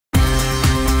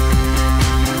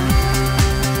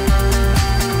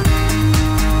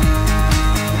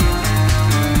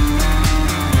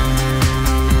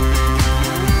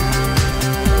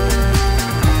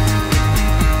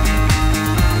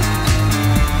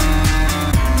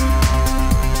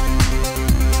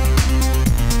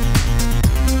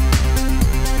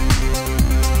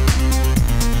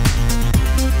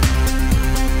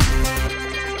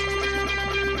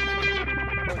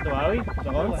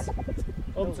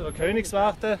unsere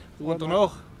Königswarte und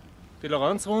danach die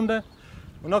Lorenzrunde.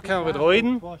 Und dann können wir wieder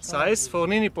rein, sei es von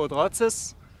Ninipo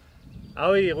Dratzes,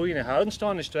 auch in Ruine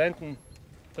HAUENSTEIN, ist da hinten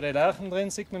bei den Lerchen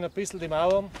drin, sieht man ein bisschen die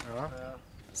Mauern. Ja.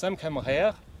 Dann kommen wir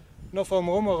her. Dann fahren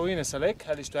wir um Ruine Salek,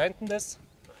 das ist da hinten das,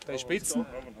 bei den Spitzen.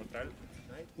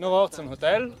 Dann war es ein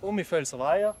Hotel, in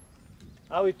Felserweiher.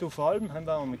 Auch in Tufalm haben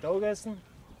wir Mittagessen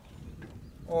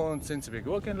und sind sie wieder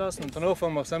gut gehen lassen. Und danach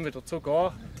fahren wir dann wieder zu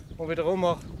Gar und wieder um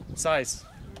Seis.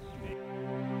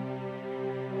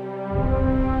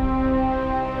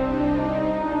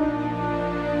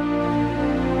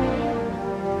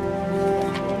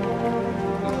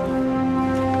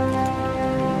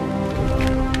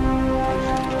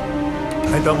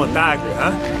 Heute haben wir Tage,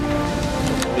 hä?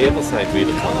 Jederzeit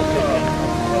wieder.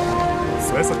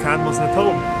 So besser kann man es nicht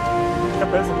haben. Ich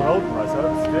habe besser behaupten, also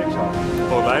das ist geschaut. Ein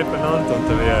paar Leute benannt und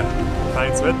wie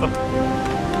keins Wetter.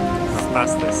 Dann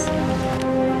passt das.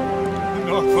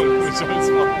 Nachfolgen muss alles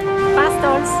machen. Passt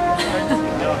alles.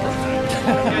 Ja,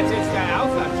 jetzt ist gleich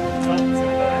aufhören.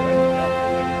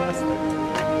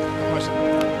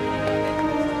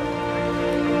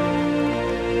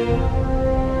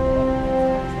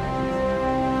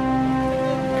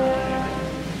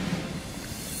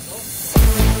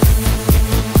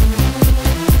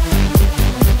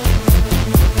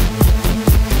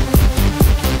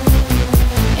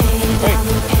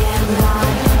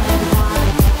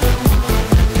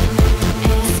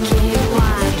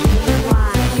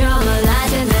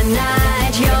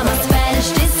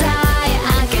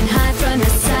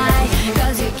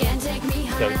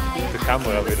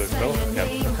 Kamera wieder so. Ja.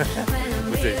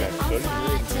 Muss ich sagen.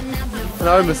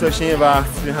 No, we're so schön war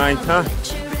behind, huh?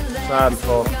 Sad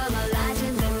for.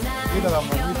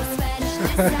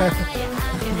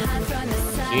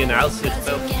 Schön Aussicht.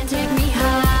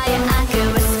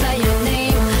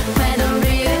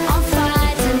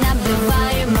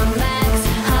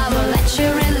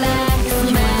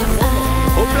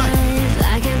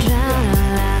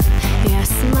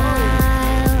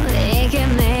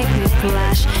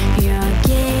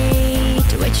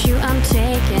 I'm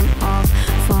taking off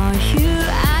for you.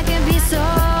 I can be so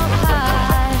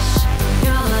harsh.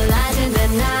 You're my light in the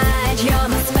night. You're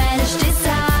my Spanish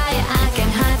desire. I can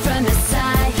hide from the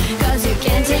side, 'cause you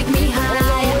can't take me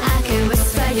high. I can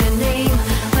whisper your name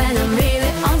when I'm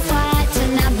really on fire.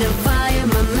 Turn up the volume,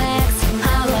 my max.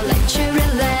 I will let you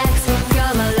relax.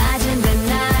 You're my light in the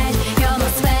night. You're my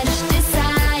Spanish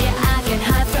desire. I can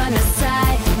hide from the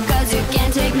side, 'cause you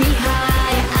can't take me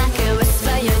high. I can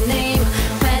whisper your name.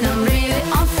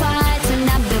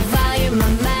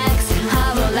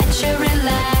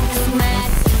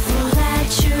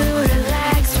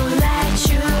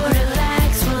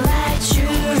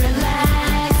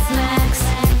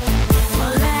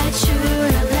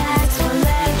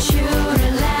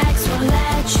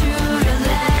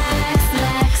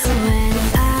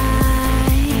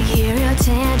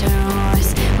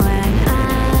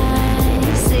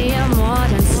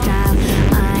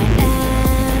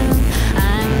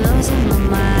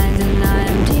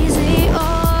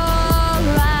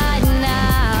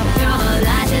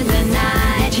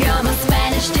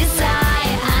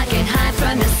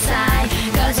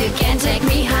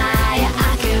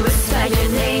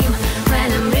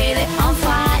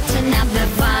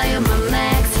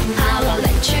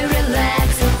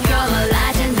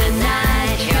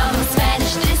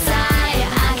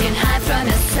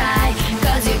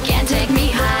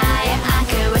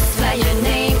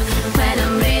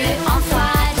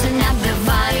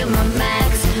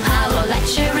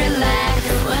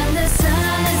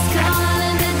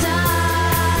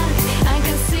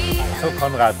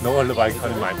 Konrad normalerweise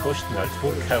kann ich meinen Posten als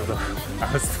Bunker oder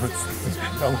ausnutzen.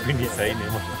 Darum bin ich es eh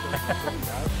nicht mehr.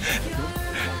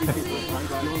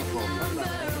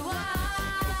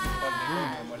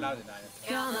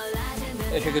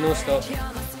 Das ist ein Genuss da.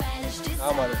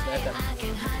 Auch mal das Wetter.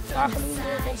 Machen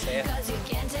und ganz sehr. Jetzt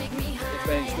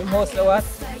wenn ich Schwimmhose da habe,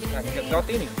 dann geht es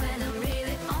gerade rein. When I'm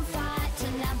really on fire,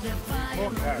 turn up the volume,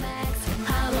 my max. I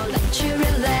will let you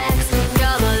relax.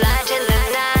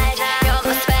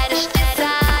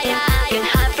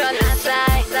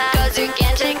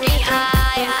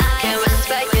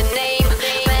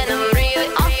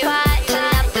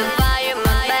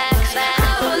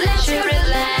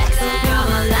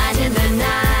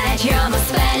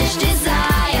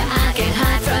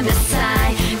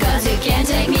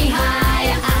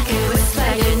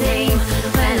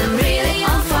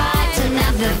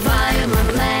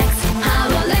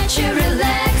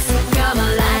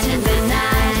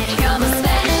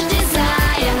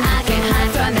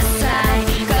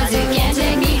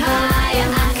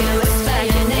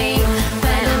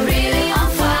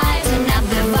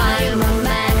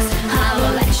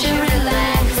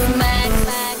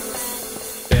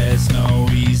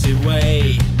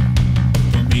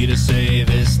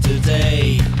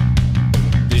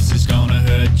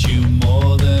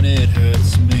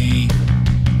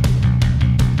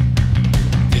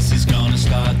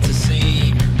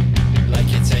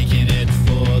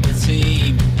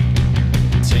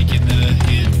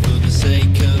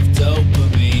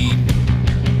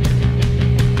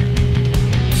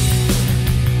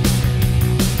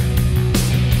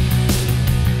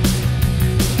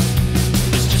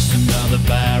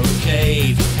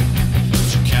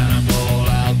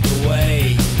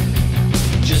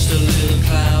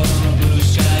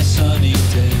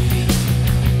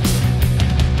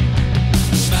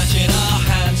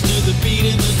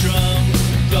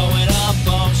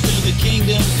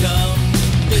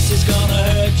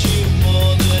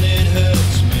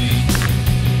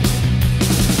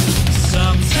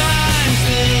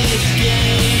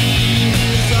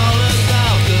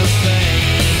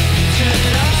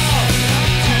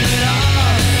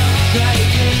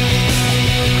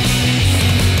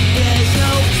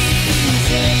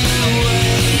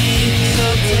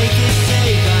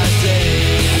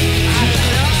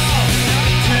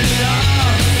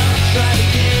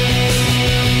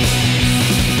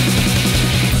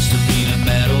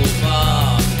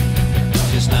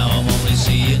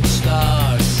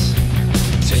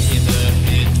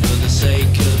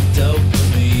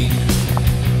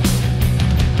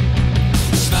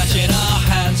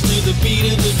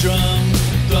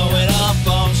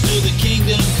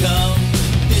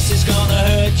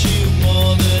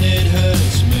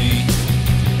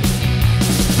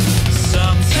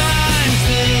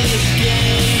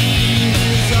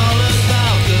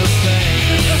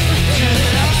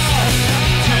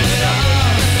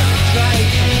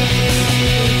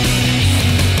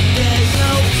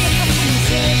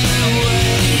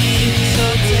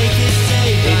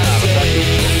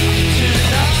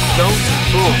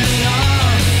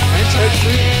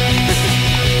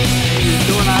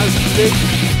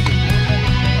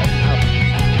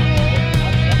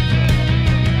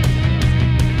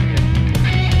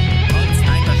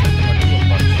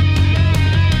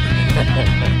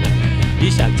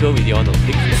 ist auch so wie die anderen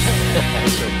Pickel. Das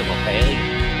ist schon der Markering.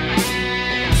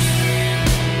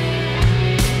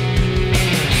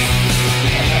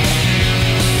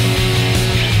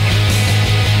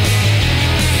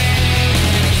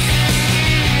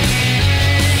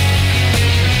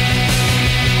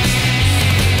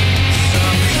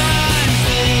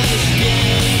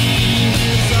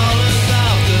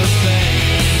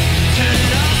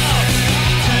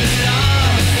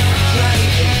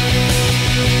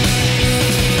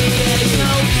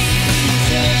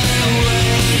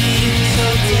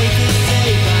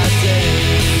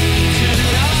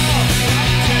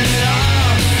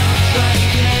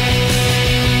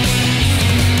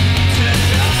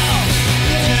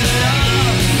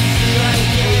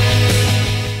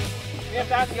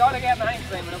 Die alle gerne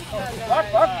eincremen.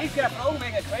 Warte, ich gehe Frau wegen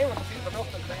Creme und dann sind wir doch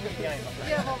dann Creme hier einfach.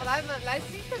 Ja, aber leid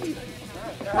sicher nicht.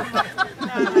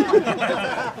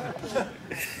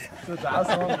 So das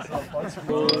haben so falsch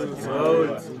gut.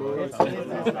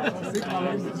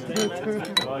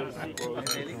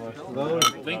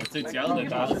 Trinkt jetzt ja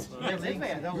nicht alles.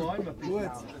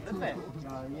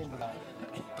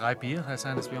 3 Bier, das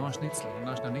sind das Björnschnitzel und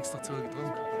da hast du noch nichts dazu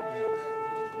getrunken.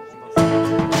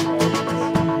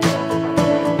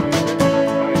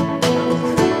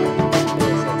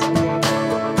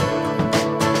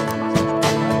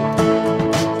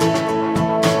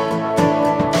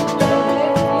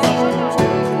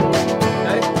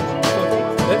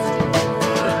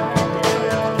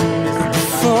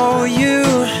 For you,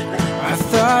 I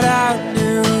thought I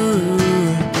knew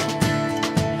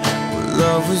what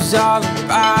love was all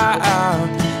about.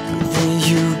 And then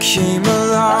you came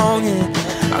along and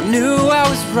I knew I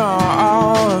was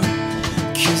wrong.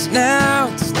 'Cause now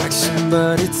it's like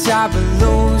somebody tied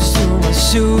balloons to my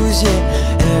shoes,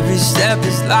 yeah. Every step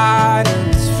is light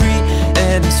and it's free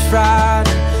and it's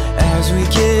Friday. As we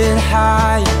get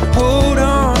high, hold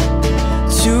on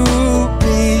to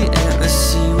me and let's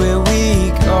see where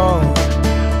we go.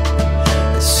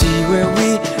 Let's see where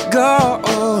we go.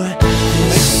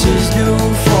 This is new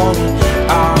for me.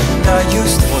 I'm not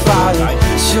used to falling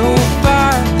so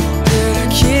far that I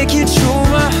can't control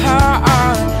my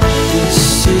heart.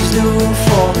 This is new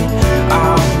for me.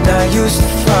 I'm not used to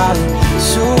falling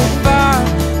so far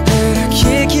that I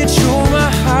can't control my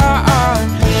heart.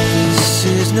 This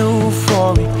is new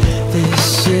for me.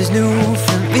 This is new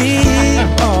for me.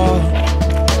 Oh.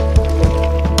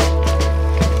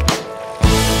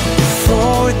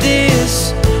 For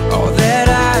this, all that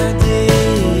I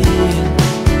did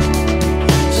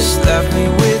just left me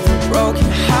with a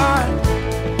broken heart.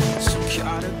 So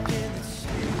caught up in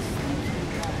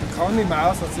the Kann nicht mehr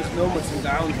aus, als sich nur mal zum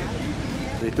Down.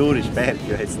 Die Tour ist Berg,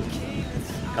 ja jetzt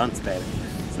ganz Berg.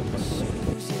 Super.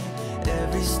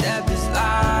 every step is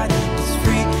light, it's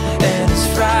free and it's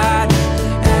Friday.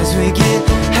 As we get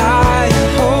high